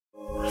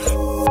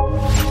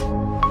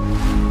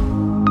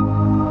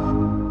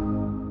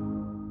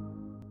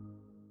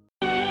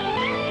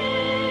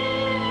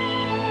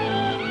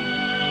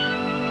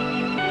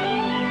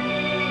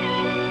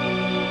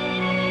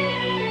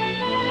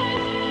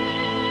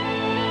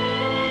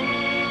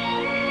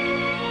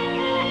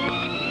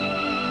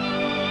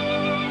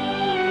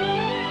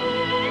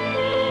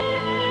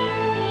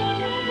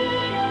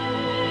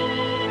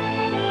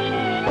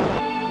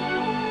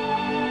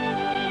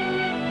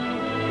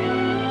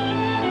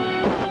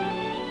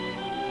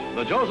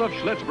The Joseph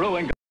Schlitz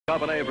Brewing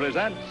Company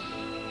presents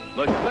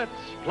the Schlitz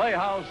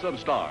Playhouse of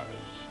Stars.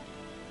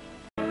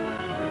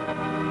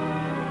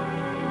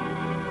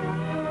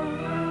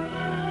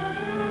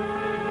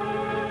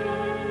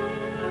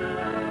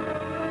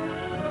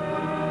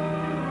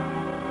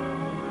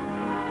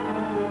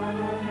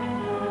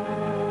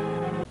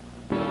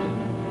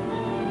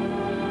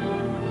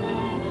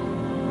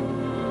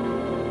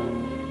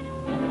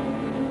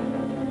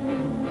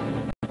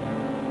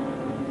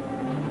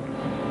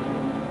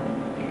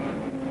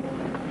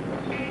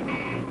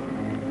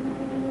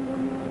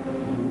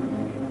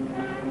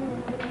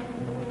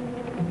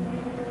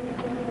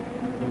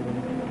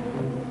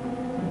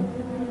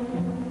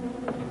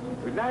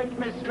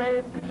 Miss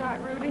Smith. Good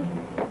night, Rudy.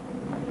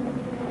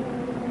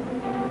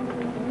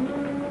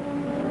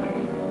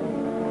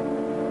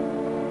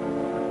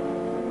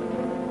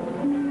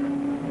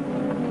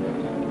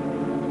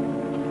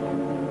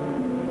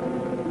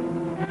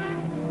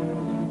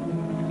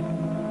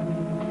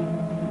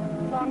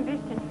 Long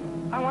distance.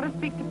 I want to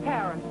speak to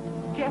Paris.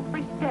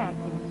 Jeffrey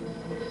Stanton.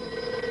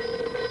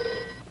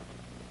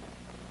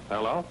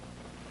 Hello?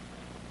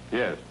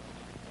 Yes.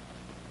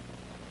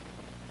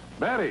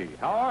 Betty,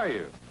 how are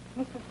you?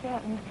 Mr.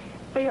 Stanton,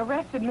 they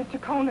arrested Mr.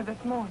 Kona this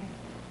morning.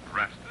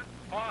 Arrested?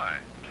 Why?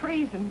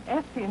 Treason,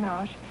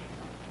 espionage.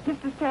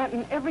 Mr.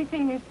 Stanton,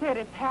 everything you said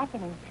is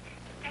happening.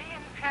 Stay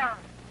in Paris.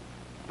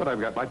 But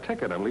I've got my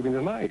ticket. I'm leaving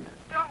tonight.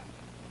 Don't.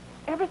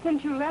 Ever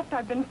since you left,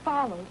 I've been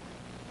followed.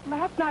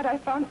 Last night, I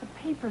found some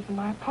papers in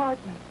my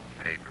apartment.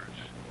 Papers?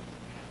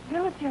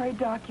 Military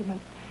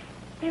documents.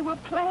 They were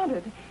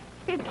planted.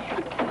 It's...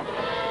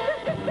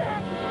 Mr.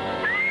 Stanton!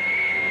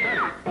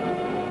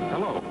 Betty!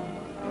 Hello?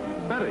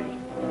 Betty!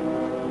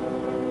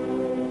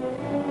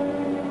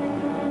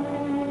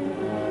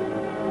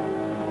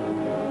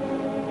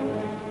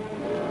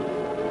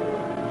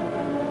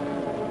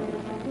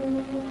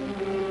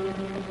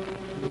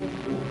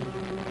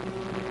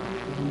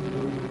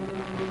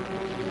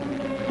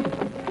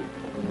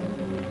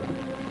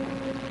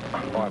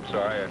 Oh, I'm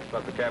sorry. I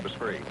thought the cab was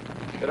free.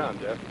 Sit down,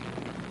 Jeff.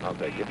 I'll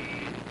take it.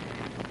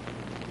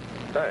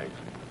 Thanks.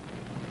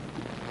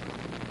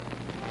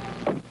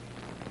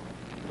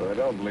 But I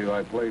don't believe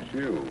I place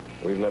you.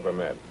 We've never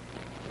met.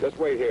 Just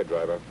wait here,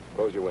 driver.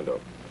 Close your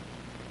window.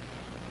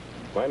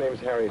 My name's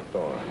Harry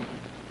Thorne.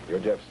 You're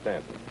Jeff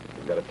Stanton.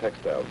 You've got a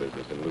textile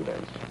business in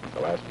Ludens. The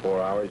last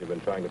 4 hours, you've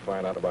been trying to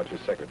find out about your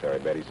secretary,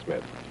 Betty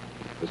Smith.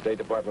 The State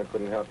Department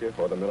couldn't help you,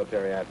 or the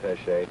military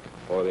attaché,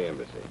 or the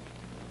embassy.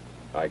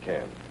 I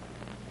can.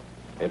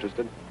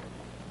 Interested?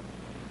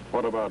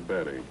 What about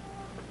Betty?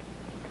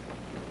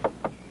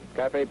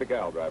 Cafe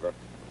Pigalle, driver.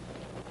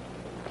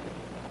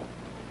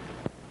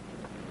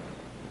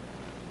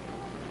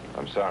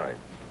 I'm sorry.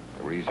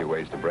 There were easier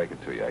ways to break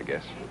it to you, I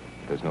guess.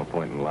 There's no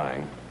point in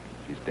lying.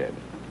 She's dead.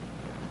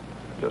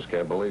 Just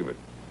can't believe it.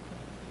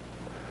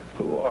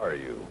 Who are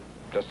you?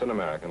 Just an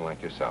American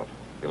like yourself.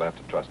 You'll have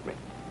to trust me.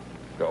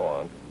 Go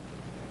on.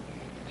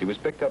 She was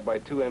picked up by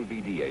 2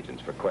 MVD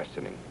agents for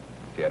questioning.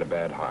 She had a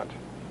bad heart.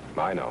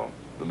 I know.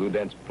 The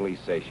Ludens police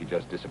say she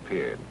just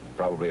disappeared.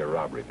 Probably a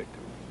robbery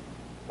victim.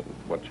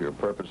 What's your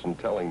purpose in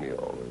telling me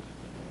all this?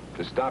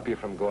 To stop you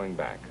from going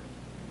back.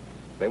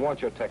 They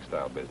want your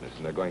textile business,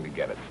 and they're going to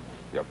get it.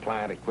 Your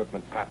plant,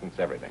 equipment, patents,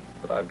 everything.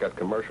 But I've got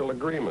commercial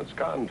agreements,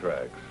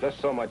 contracts. Just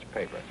so much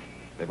paper.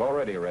 They've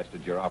already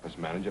arrested your office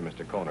manager,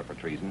 Mr. Kona, for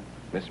treason.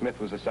 Miss Smith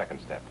was the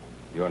second step.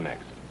 You're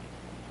next.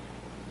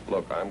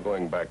 Look, I'm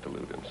going back to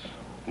Ludens.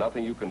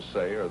 Nothing you can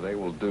say or they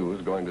will do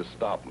is going to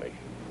stop me.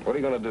 What are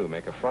you going to do,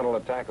 make a frontal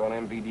attack on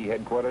MVD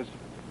headquarters?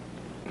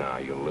 No,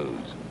 you'll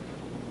lose.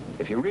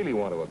 If you really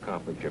want to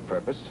accomplish your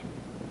purpose,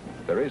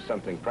 there is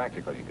something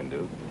practical you can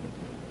do.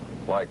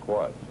 Like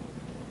what?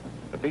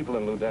 The people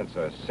in Ludens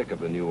are sick of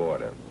the new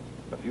order.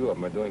 A few of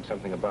them are doing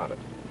something about it.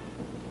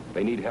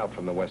 They need help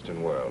from the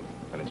Western world,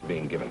 and it's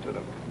being given to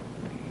them.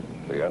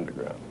 The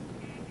underground.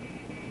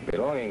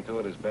 Belonging to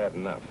it is bad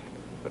enough,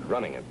 but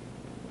running it,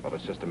 well,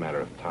 it's just a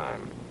matter of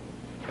time.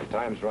 And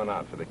time's run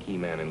out for the key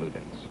man in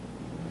Ludens.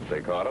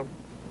 They caught him?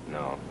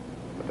 No,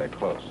 but they're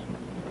close.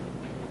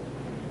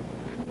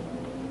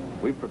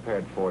 We've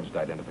prepared forged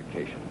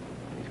identification.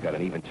 He's got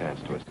an even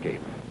chance to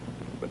escape.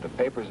 But the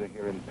papers are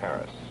here in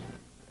Paris.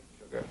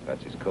 Sugar,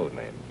 that's his code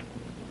name,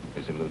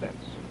 is in Ludens.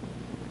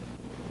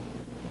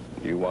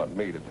 You want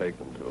me to take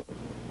them to him?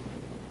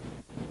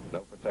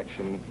 No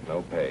protection,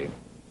 no pay.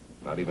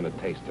 Not even a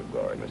taste of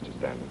glory, Mr.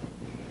 Stanton.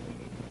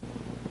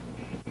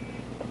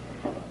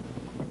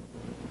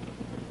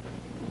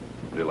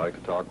 Would you like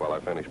to talk while I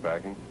finish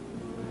packing?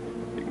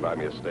 You can buy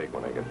me a steak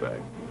when I get back.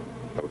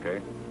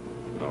 Okay?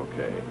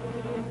 Okay.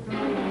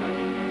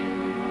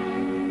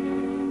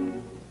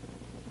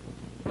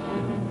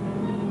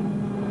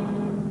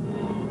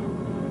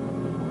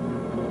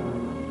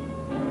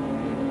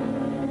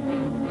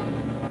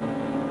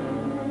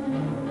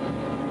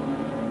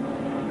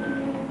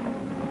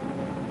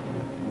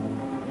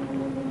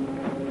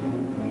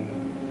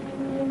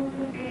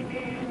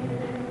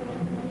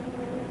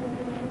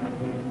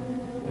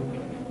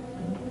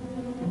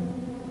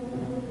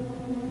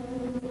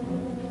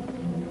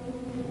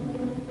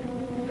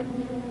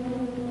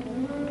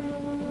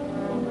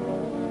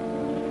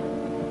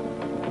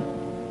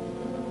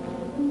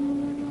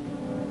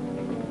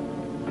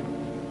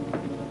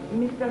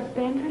 Mr.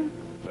 Stanton?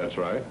 That's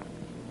right.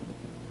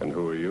 And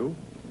who are you?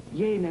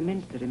 Jane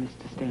Minster,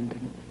 Mr.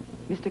 Stanton.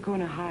 Mr.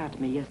 Corner hired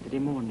me yesterday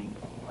morning.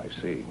 Oh,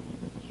 I see.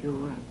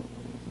 You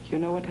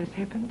know what has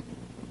happened?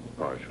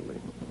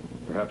 Partially.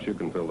 Perhaps you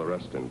can fill the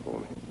rest in for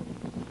me.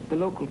 The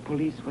local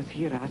police was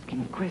here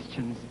asking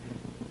questions.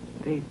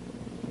 They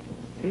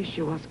say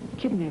she was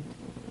kidnapped.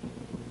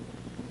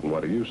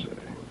 What do you say?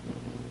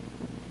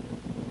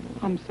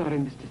 I'm sorry,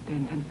 Mr.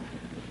 Stanton.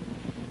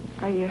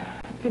 I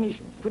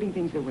finished putting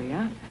things away,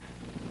 huh?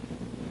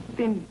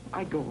 Then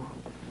I go.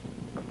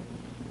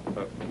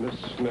 Miss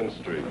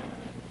Minstry,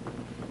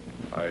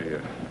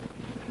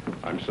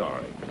 I'm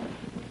sorry.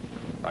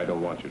 I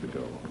don't want you to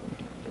go.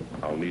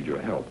 I'll need your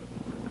help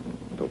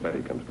till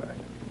Betty comes back.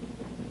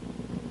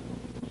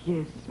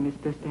 Yes,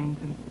 Mr.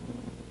 Stanton.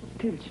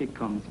 Till she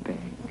comes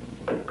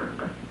back.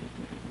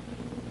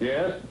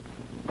 Yes?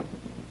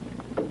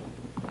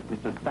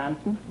 Mr.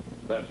 Stanton?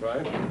 That's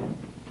right.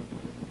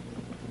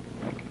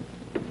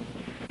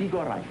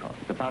 Igor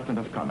Rykov, Department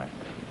of Commerce.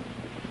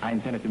 I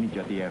intended to meet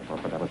you at the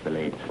airport, but I was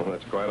delayed. Well,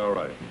 that's quite all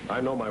right.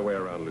 I know my way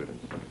around Ludens.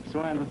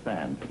 So I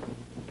understand.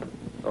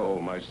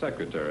 Oh, my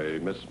secretary,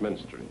 Miss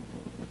Minstry.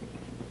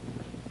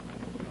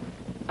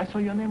 I saw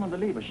your name on the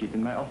labor sheet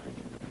in my office.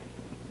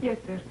 Yes,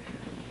 sir.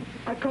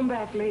 I'll come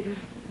back later.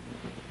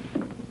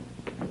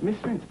 Miss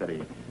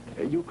Minstry,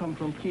 you come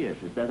from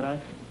Kiev, is that right?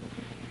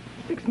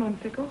 6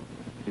 months ago.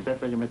 Is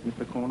that where you met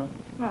Mr. Corner?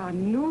 Ah,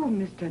 no,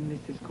 Mr. and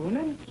Mrs.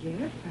 Conan.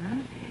 Yes,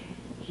 huh?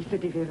 He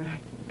said if ever I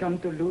come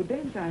to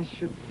Ludens, I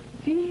should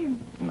see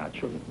him.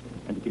 Naturally.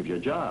 And he gives you a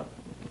job.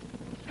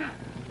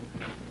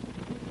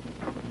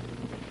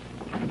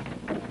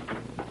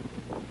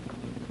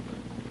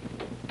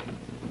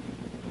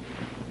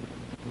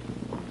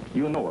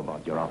 You know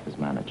about your office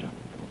manager.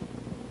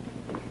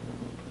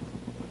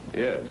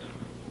 Yes.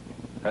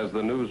 Has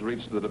the news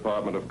reached the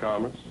Department of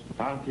Commerce?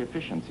 Party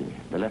efficiency.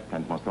 The left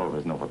hand must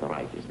always know what the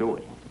right is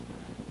doing.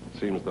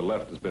 Seems the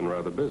left has been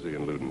rather busy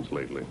in Ludens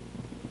lately.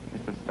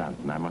 Mr.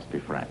 Stanton, I must be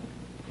frank.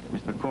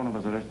 Mr. Corner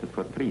was arrested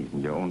for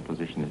treason. Your own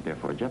position is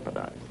therefore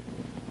jeopardized.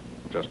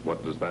 Just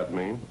what does that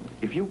mean?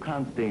 If you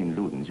can't stay in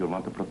Ludens, you'll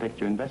want to protect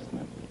your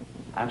investment.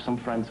 I have some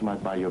friends who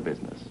might buy your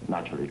business.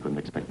 Naturally, you couldn't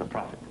expect a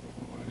profit.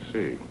 I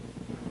see.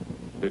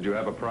 Did you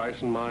have a price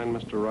in mind,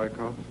 Mr.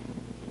 Rykov?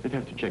 You'd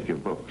have to check your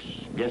books.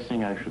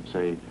 Guessing, I should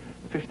say,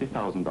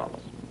 $50,000.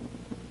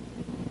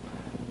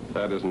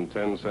 That isn't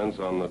 10 cents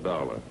on the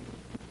dollar.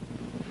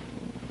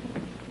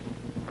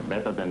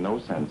 Better than no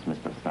sense,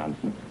 Mr.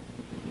 Stanton.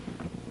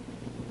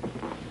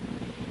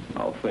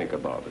 I'll think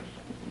about it.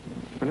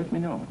 Well, let me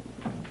know.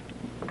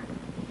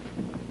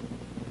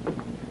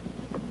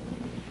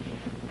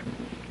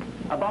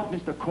 About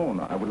Mr.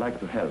 Corner, I would like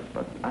to help,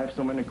 but I have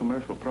so many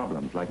commercial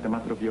problems, like the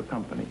matter of your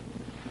company.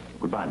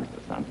 Goodbye,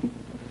 Mr. Stanton.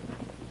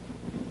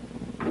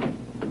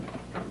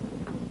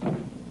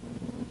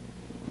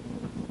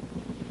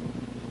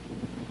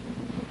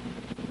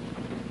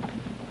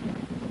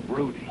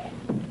 Rudy.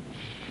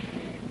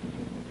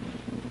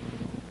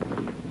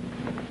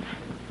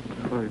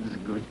 Oh, it's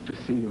good to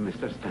see you,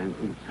 Mr.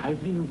 Stanton.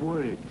 I've been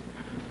worried.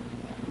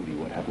 Rudy,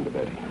 what happened to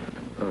Betty?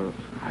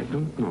 I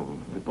don't know.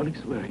 The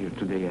police were here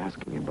today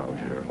asking about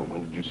her. Well,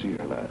 when did you see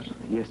her last?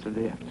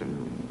 Yesterday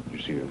afternoon. Did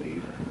you see her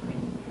leave?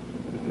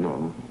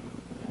 No.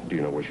 Do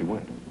you know where she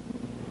went?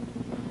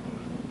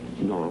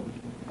 No.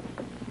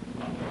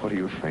 What are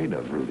you afraid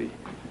of, Rudy?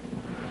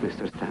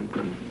 Mr.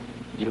 Stanton,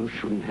 you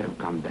shouldn't have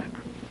come back.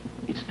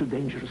 It's too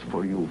dangerous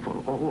for you,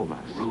 for all of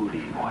us. Rudy,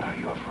 what are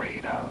you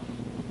afraid of?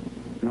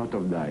 Not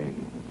of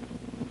dying.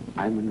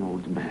 I'm an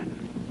old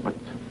man, but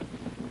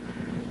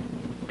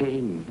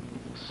pain,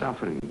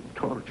 suffering,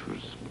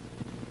 tortures,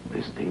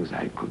 these things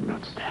I could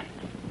not stand.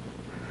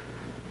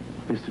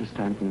 Mr.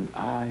 Stanton,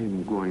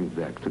 I'm going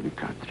back to the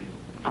country.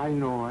 I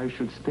know I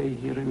should stay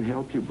here and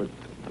help you, but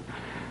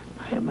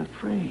I am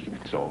afraid.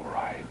 It's all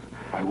right.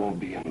 I won't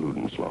be in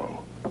Ludens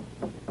long.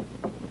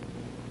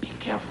 Be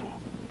careful.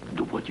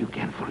 Do what you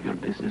can for your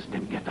business,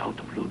 then get out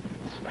of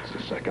Ludens. That's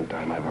the second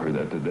time I've heard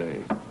that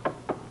today.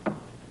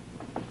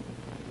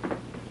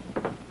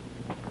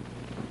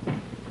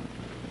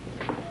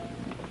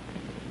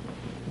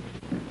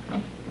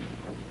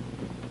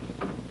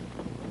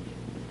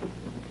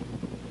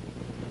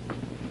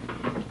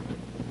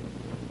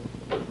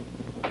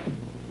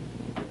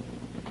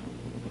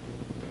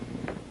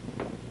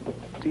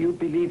 Do you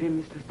believe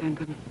him, Mr.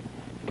 Stanton?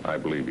 I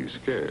believe he's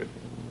scared.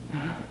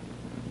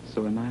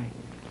 So am I.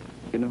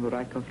 You know who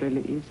Rykov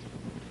really is?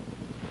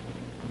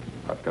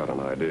 I've got an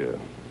idea.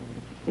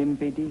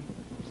 MBD,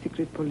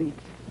 secret police.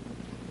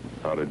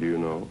 How did you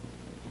know?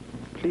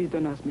 Please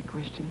don't ask me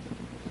questions.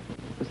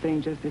 For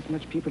saying just as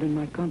much people in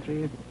my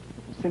country have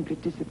simply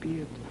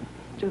disappeared.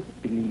 Just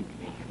believe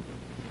me.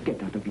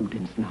 Get out of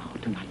Ludens now,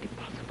 tonight if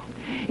possible.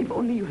 If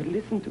only you had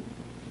listened to...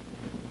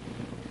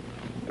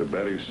 To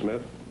Betty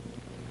Smith?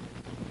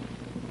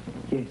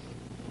 Yes,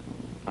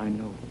 I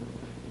know.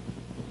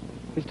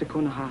 Mr.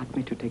 Corner hired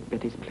me to take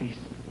Betty's place.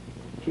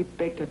 He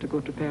begged her to go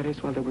to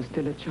Paris while there was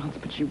still a chance,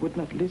 but she would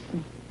not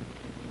listen.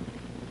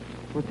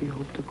 What do you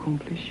hope to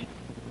accomplish?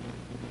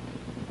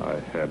 I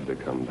had to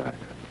come back.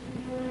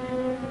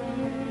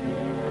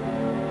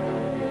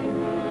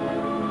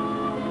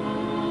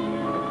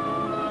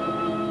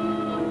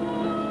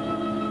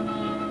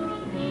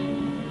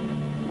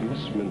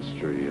 Miss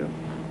Minster,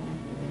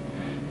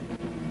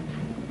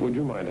 would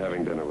you mind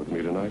having dinner with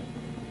me tonight?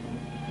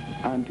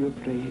 Aren't you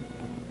afraid,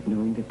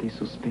 knowing that they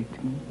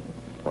suspect me?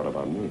 What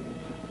about me?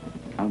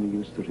 I'm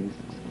used to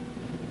risks.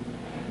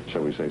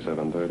 Shall we say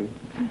 7:30?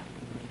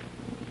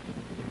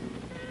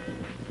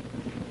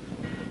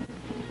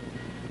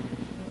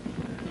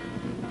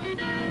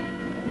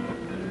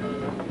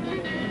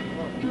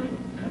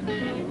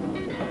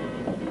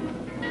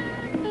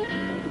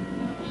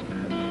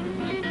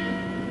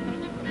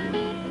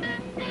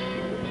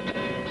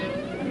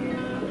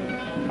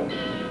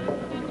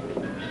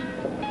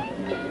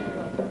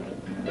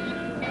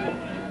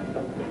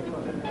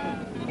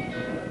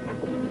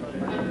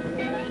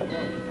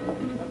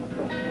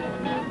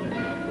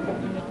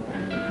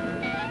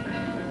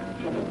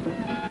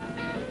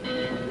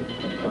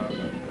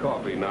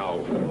 Coffee now,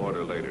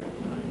 order later.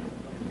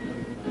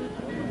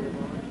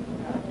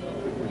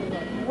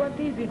 What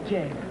is it,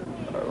 Jack?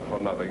 For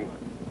nothing.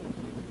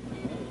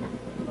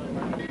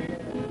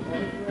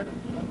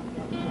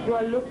 You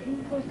are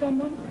looking for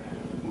someone?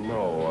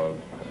 No,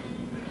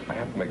 I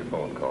have to make a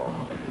phone call.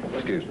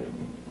 Excuse me.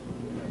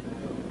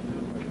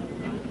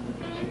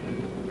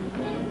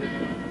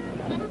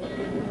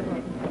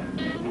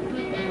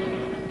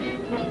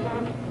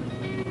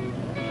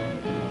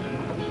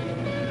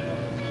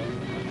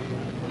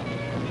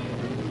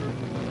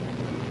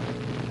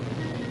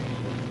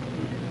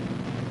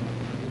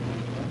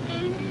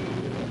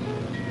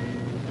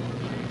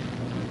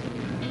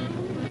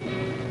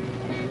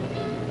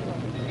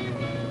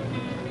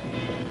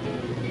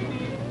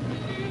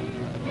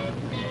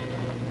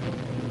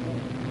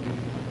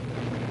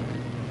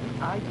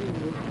 Are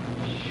you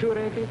sure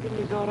everything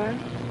is all right?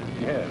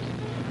 Yes.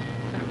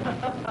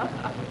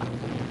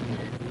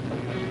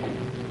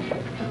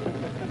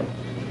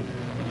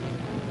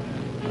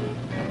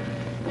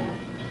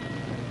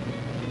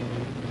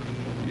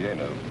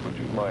 Jena, would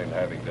you mind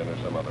having dinner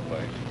some other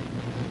place?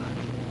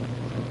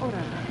 All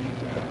right.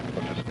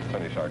 We'll just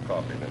finish our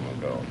coffee, then we'll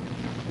go.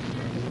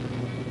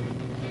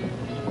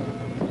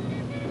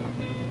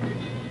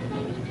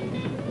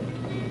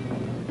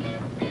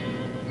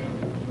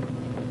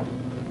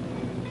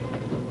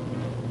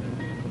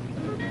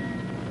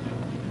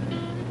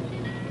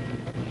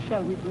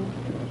 Shall we go?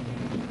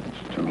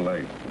 It's too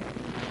late.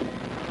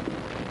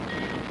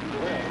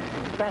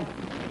 Thank you.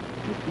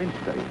 Miss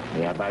Minster,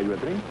 may I buy you a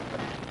drink?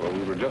 Well,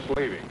 we were just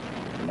leaving.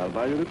 And I'll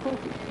buy you the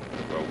coffee.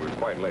 Well, we're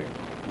quite late.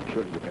 I'm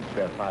sure you can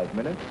spare 5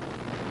 minutes.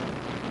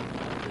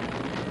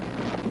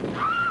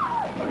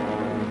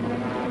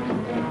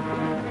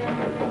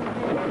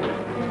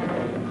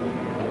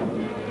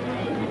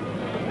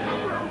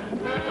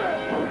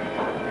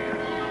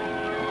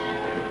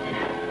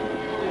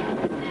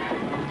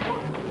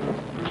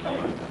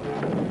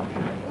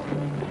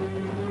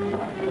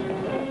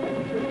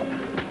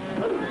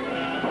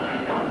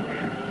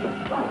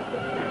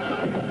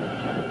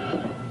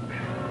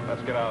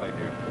 Let's get out of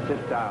here.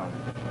 Sit down.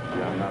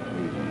 We are not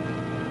leaving.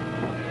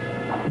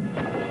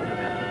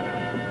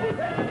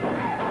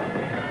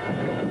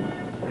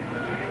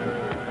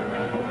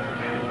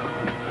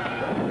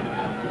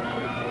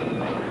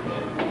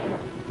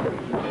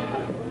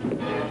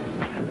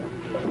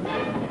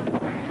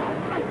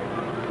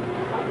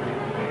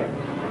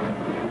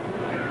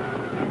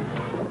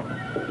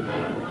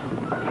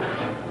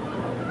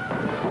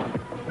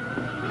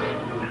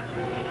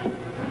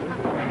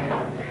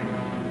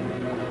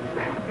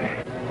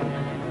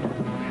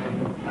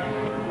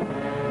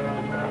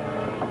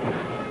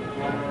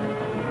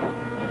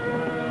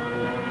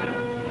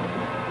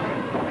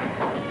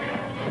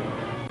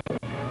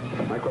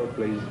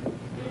 Please.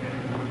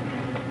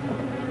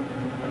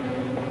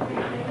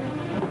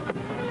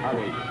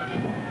 Hurry.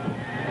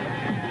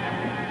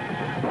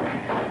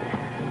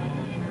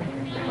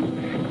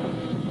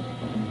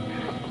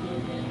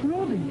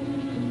 Robin.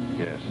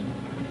 Yes.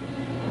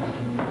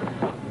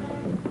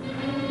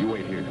 You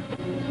wait here.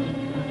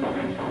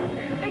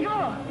 Hey, go!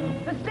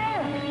 The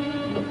stairs!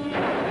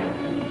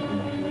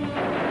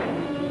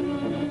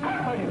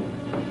 How are you?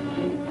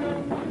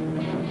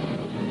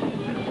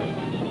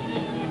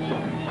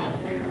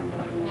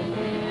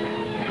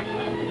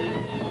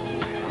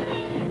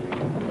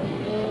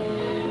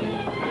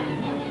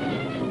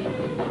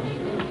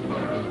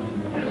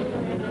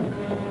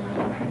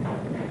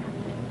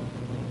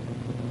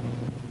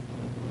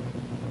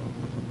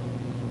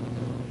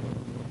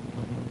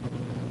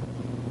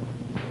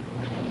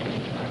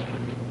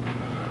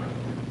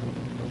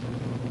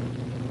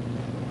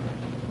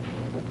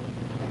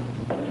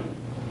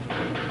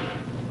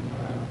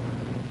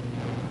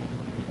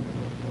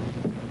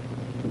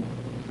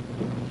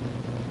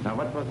 Now,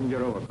 what was in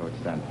your overcoat,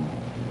 Stanton?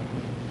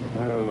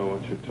 I don't know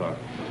what you're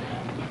talking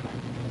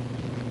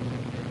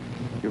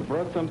You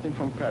brought something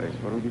from Paris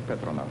for Rudy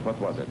Petronov. What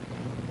was it?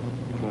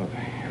 about.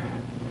 Nothing.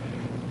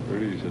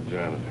 Rudy's a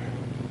janitor.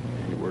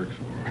 He works works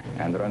for me.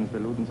 And runs the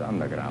Luden's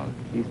underground.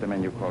 He's the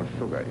man you call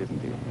Sugar,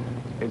 isn't he?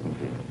 Isn't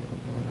he?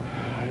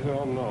 I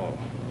don't know.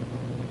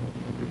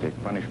 You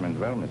take punishment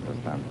well, Mr.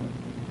 Stanton.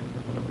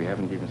 But we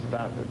haven't even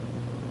started.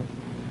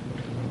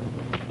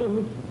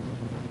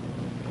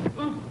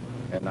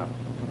 Enough.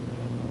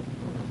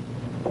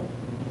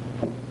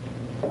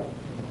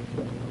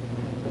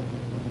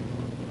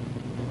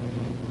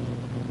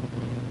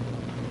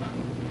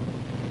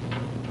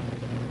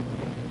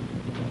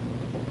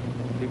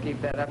 If you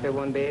keep that up, they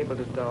won't be able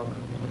to talk.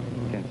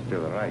 Can't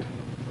still write.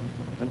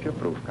 Don't you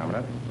approve,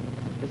 comrade?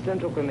 The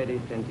Central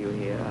Committee sent you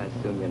here. I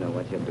assume you know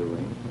what you're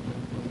doing.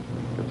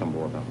 Get some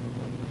water.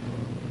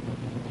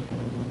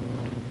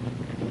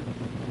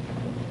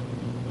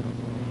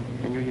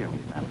 Can you hear me,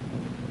 Stanton?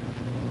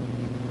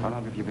 How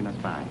long have you been a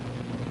spy?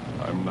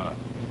 I'm not.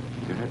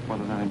 Your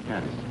headquarters are in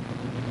Paris.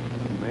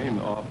 The main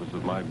office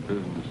of my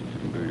business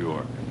is in New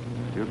York.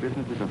 Your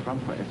business is a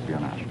front for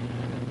espionage.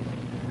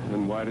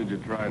 Then why did you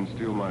try and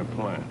steal my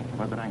plan?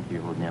 What rank do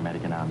you hold in the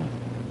American Army?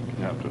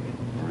 Captain,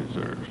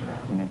 reserves.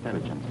 In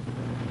intelligence.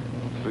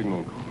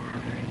 Signal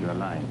Corps. You're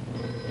lying.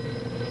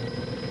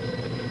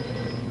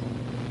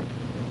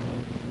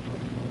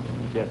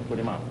 Yes, put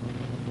him up.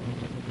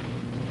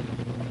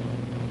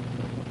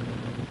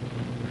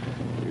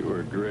 You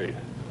were great.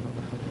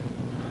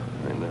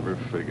 I never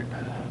figured.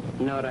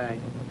 Nor I.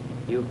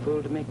 You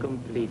fooled me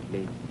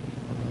completely.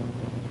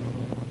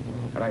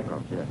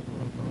 Rykoff, yes.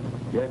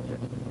 Yes, yes.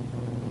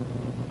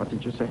 What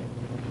did you say?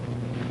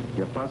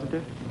 You're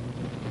positive?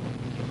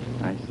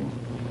 I see.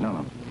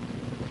 No.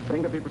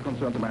 Bring the people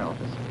concerned to my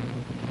office.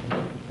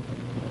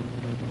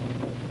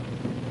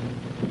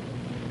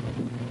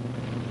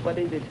 What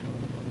is it?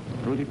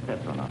 Rudy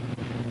Petronov.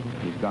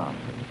 He's gone.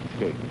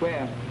 Escaped.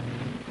 Where?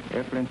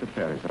 Airplane to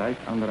Paris, right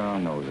under our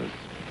noses.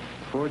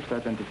 Forged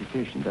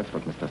identification, that's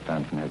what Mr.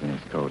 Stanton has in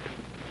his coat.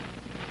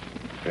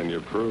 Can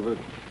you prove it?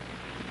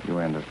 You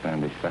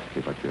understand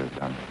exactly what you have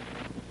done.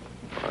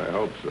 I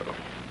hope so.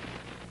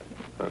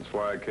 That's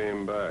why I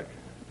came back.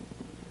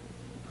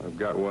 I've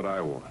got what I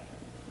want.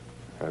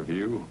 Have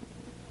you?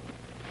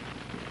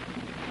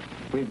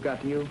 We've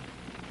got you.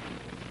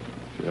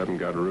 You haven't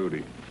got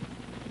Rudy.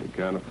 You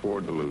can't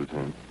afford to lose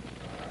him.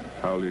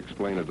 How'll you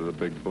explain it to the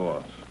big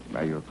boss?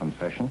 By your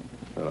confession?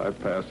 That I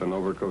passed an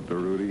overcoat to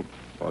Rudy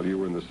while you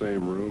were in the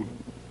same room?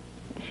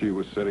 She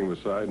was sitting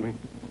beside me?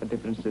 What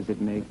difference does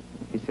it make?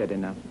 He said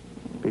enough.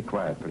 Be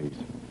quiet, please.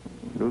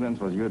 Luden's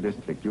was your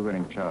district. You were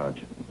in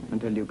charge.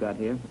 Until you got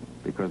here?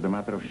 Because the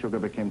matter of sugar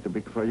became too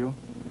big for you?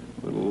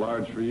 A little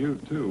large for you,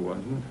 too,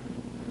 wasn't it?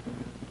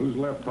 Who's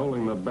left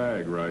holding the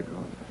bag,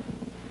 Rykoff?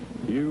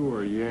 You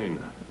or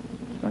Yena?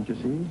 Don't you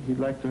see? He'd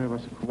like to have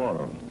us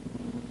quarrel.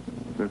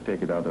 We'll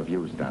take it out of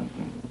you,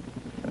 Stanton.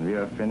 When we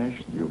are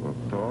finished, you will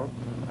talk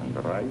and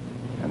write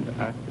and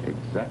act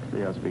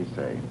exactly as we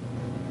say.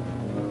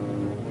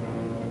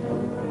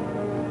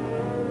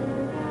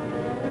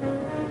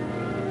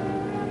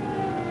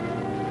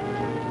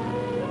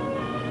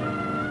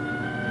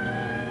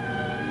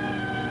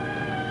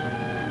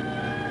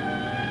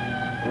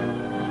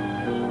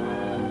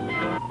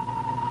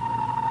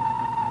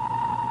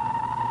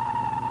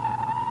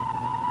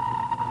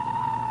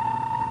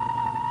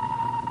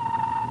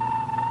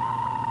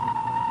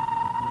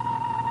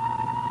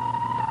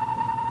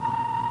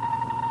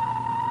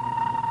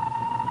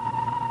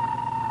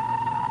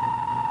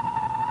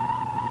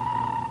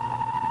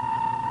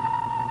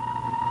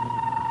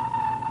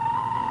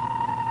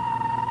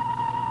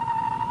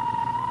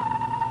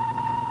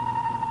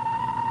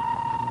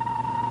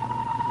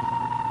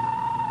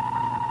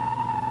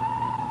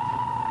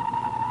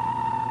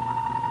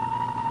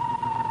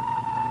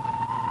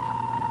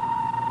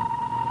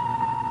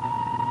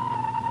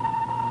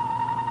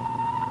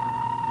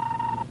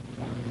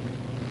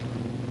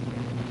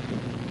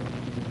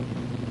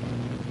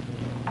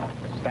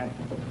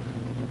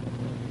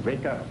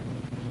 Wake up.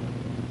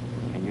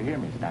 Can you hear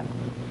me,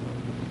 Stanton?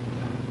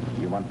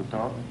 You want to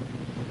talk?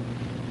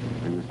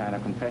 Will you sign a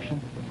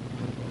confession?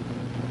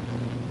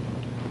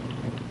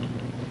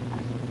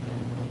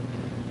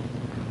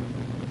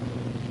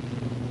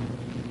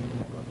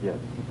 Yes.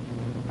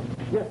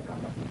 Yes,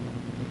 Comrade.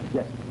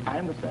 Yes, I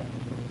understand.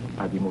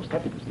 I'll be most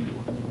happy to see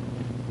you.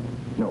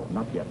 No,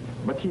 not yet.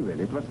 But he will.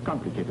 It was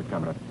complicated,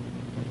 Comrade.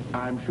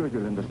 I'm sure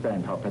you'll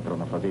understand how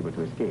Petronov was able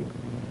to escape.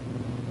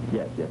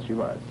 Yes, she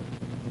was.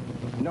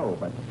 No,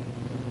 but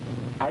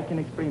I can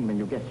explain when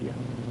you get here.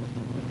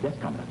 Yes,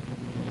 Comrade.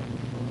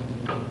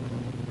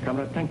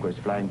 Comrade Tanko is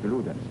flying to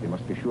Luden's. We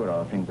must be sure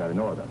our things are in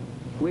order.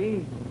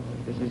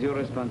 This is your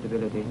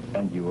responsibility.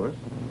 And yours?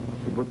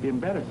 It would be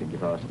embarrassing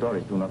if our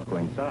stories do not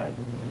coincide.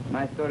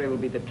 My story will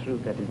be the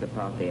truth. That is the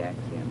party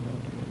axiom.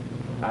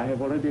 I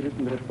have already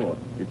written the report.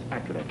 It's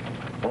accurate.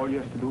 All you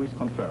have to do is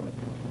confirm it.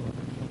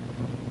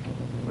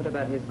 What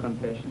about his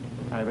confession?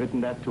 I've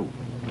written that too.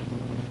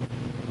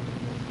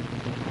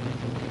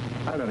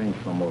 I'll arrange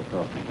for more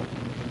talking.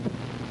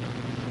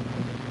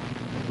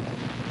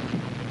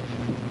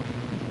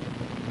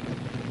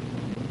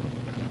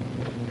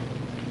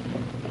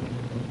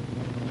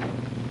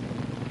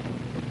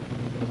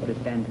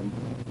 Mr. Stanton,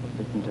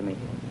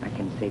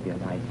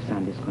 to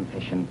sign this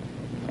confession.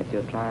 At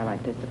your trial, I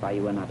testify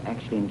you were not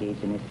actually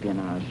engaged in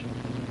espionage.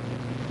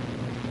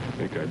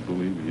 Think I'd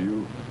believe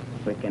you?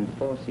 We can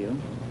force you.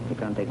 You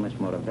can't take much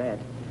more of that.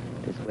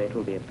 This way it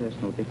will be a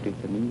personal victory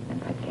for me,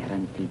 and I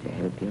guarantee to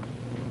help you.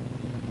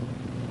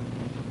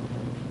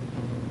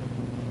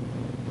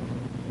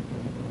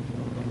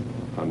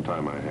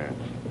 Untie my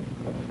hands.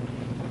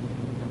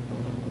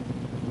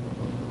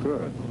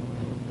 Good.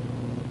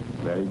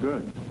 Very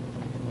good.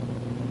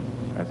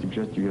 I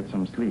suggest you get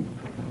some sleep.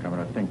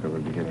 Comrade Tinker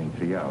will be here in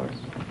 3 hours.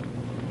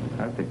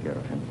 I'll take care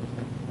of him.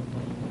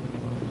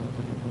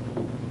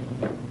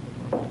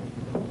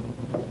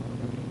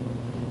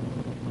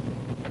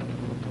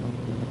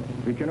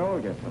 We can all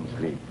get some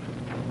sleep.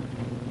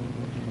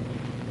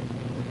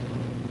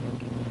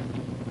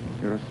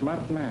 You're a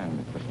smart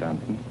man, Mr.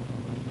 Stanton.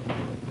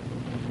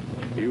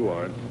 You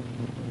aren't.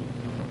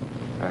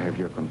 I have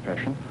your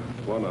confession.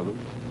 One of them.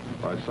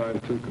 I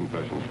signed 2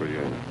 confessions for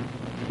you.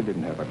 You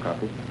didn't have a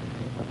copy.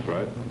 That's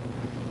right.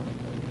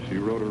 She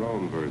wrote her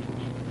own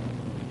versions.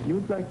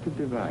 You'd like to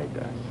divide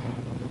us.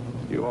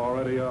 You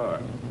already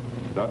are.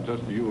 Not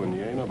just you and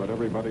Yena, but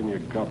everybody in your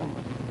government.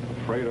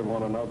 Afraid of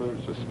one another,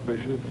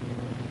 suspicious.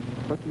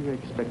 What do you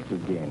expect to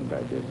gain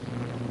by this?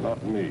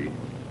 Not me.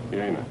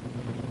 Yena.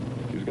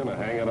 She's gonna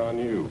hang it on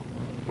you.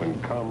 When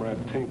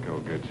Comrade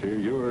Tinko gets here,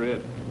 you're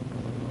it.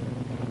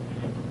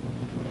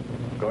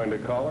 Going to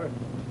call her?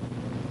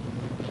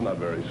 It's not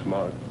very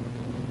smart.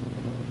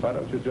 Why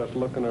don't you just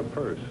look in her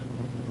purse?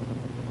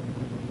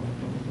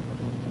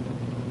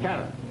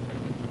 Karen,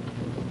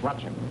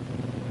 watch him.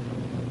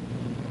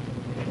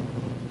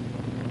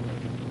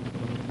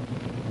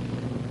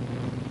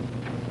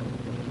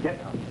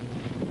 Get out.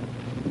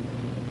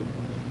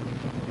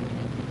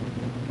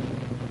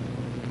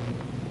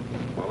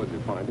 Well, did you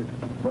find it?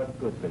 What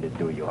good will it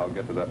do you? I'll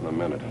get to that in a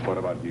minute. What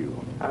about you?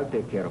 I'll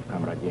take care of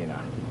Comrade Yena.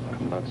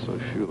 I'm not so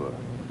sure.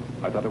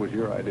 I thought it was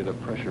your idea to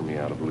pressure me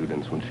out of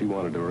Ludens when she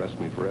wanted to arrest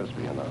me for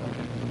espionage.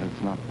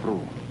 That's not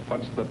true.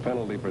 What's the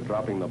penalty for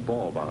dropping the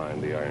ball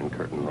behind the Iron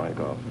Curtain,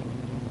 Rykoff?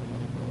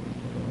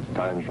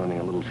 Time's running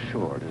a little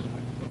short, isn't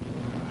it?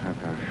 Have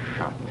her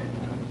shot.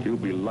 You'll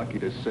be lucky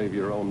to save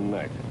your own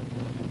neck.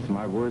 It's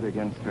my word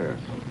against hers.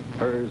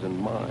 Hers and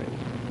mine.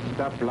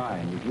 Stop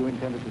lying. If you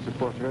intended to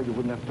support her, you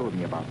wouldn't have told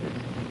me about this.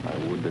 I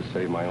would to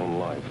save my own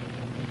life.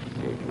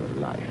 Save your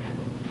life.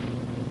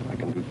 I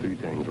can do 3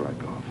 things,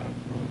 Rykoff.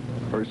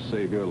 First,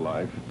 save your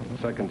life.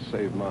 Second,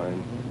 save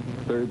mine.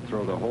 Third,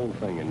 throw the whole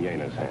thing in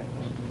Yena's hands.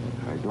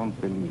 I don't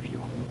believe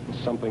you.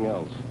 Something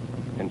else.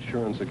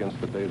 Insurance against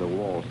the day the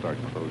walls start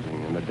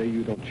closing, and the day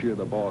you don't cheer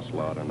the boss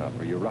loud enough,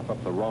 or you rough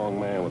up the wrong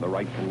man with the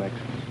right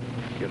connections.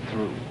 Get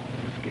through.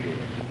 Scared.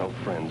 No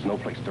friends, no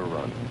place to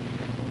run.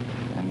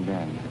 And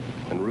then?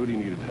 And Rudy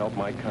needed help,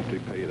 my country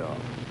paid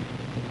off.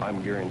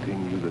 I'm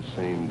guaranteeing you the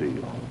same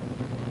deal.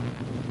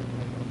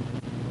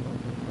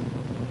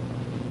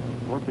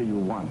 What do you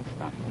want,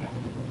 Stanton?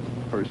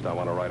 First, I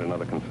want to write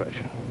another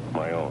confession.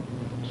 My own.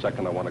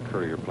 Second, I want a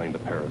courier plane to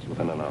Paris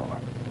within an hour.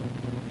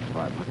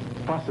 Why,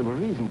 what possible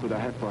reason could I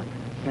have for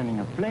sending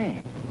a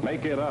plane?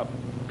 Make it up.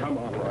 Come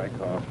on,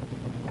 Rykoff.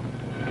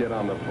 Get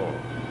on the phone.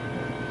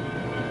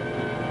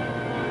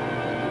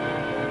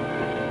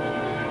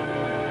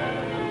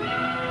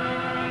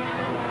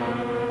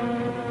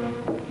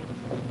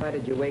 Why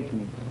did you wake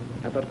me?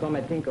 I thought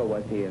Comrade Tinko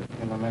was here.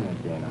 In a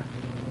minute, Yena.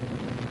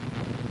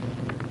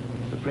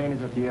 The plane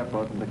is at the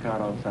airport and the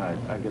car outside.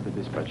 I'll get the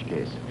dispatch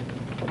case.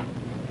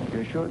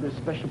 You're sure this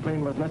special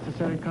plane was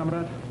necessary,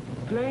 comrade?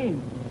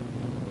 Plane?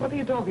 What are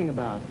you talking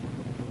about?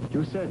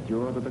 You said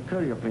you ordered a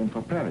courier plane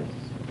for Paris.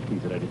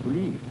 He's ready to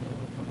leave.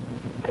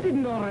 I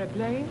didn't order a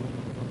plane.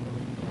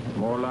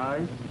 More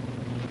lies?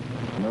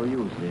 No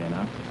use,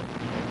 Yena.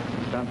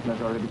 Stanton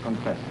has already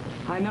confessed.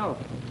 I know.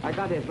 I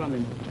got it from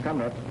him.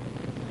 Comrade,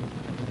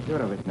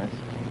 you're a witness.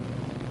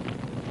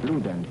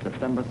 Ludens,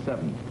 September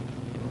 7th.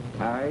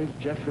 I,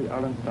 Jeffrey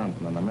Allen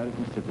Stanton, an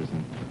American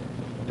citizen,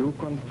 do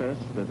confess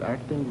that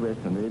acting with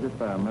and aided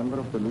by a member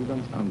of the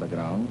Ludens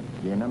Underground,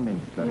 Yena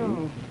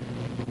Minstery,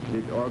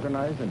 did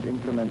organize and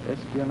implement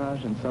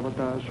espionage and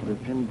sabotage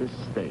within this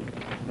state.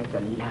 That's a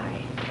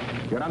lie.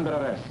 You're under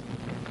arrest.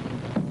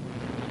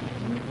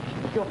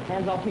 Get your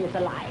hands off me, it's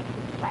a lie.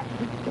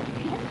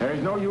 There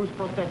is no use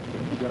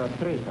protesting. You're a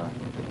traitor.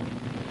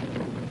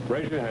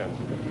 Raise your hands.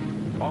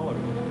 All of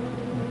you.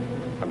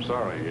 I'm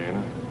sorry,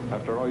 Yena.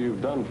 After all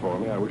you've done for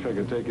me, I wish I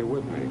could take you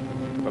with me.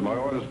 But my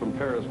orders from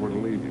Paris were to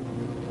leave you.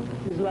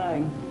 He's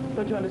lying.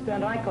 Don't you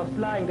understand? Rykoff's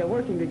lying. They're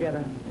working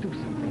together. Do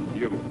something.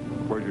 You,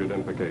 where's your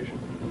identification?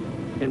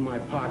 In my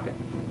pocket.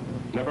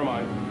 Never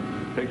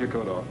mind. Take your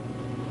coat off.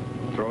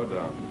 Throw it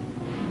down.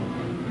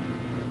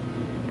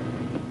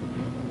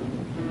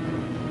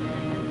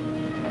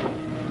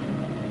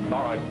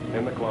 All right,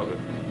 in the closet.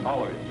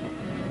 All of you.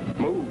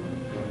 Move.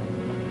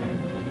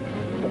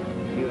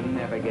 You'll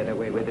never get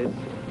away with this.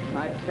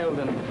 I tell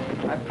them.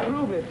 I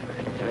prove it.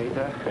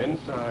 Traitor.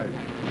 Inside.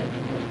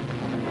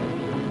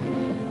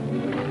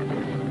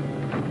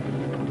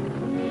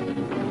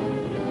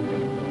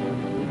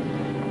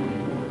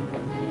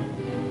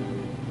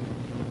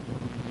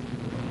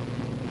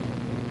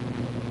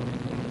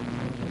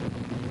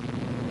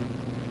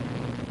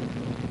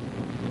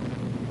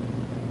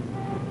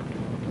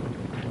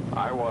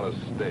 I want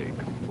a steak,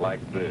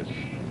 like this.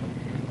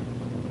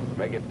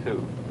 Make it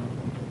 2.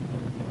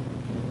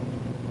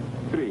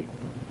 3.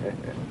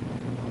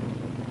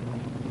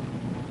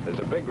 There's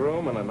a big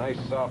room and a nice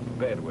soft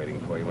bed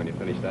waiting for you when you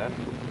finish that.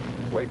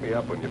 Wake me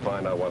up when you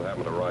find out what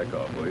happened to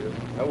Rykoff, will you?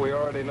 Oh, we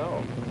already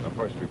know. The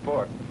first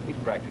report, he's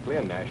practically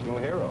a national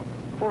hero.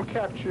 For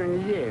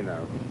capturing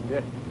Yeno.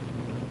 Yeah.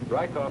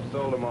 Rykoff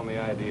sold him on the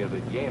idea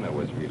that Yena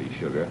was really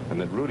Sugar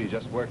and that Rudy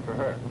just worked for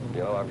her.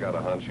 You know, I've got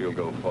a hunch he'll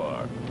go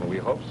far. Well, we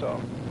hope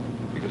so.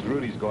 Because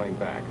Rudy's going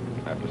back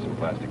after some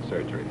plastic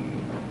surgery.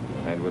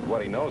 And with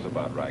what he knows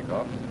about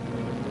Rykoff,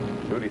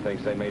 Rudy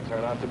thinks they may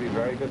turn out to be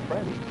very good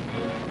friends.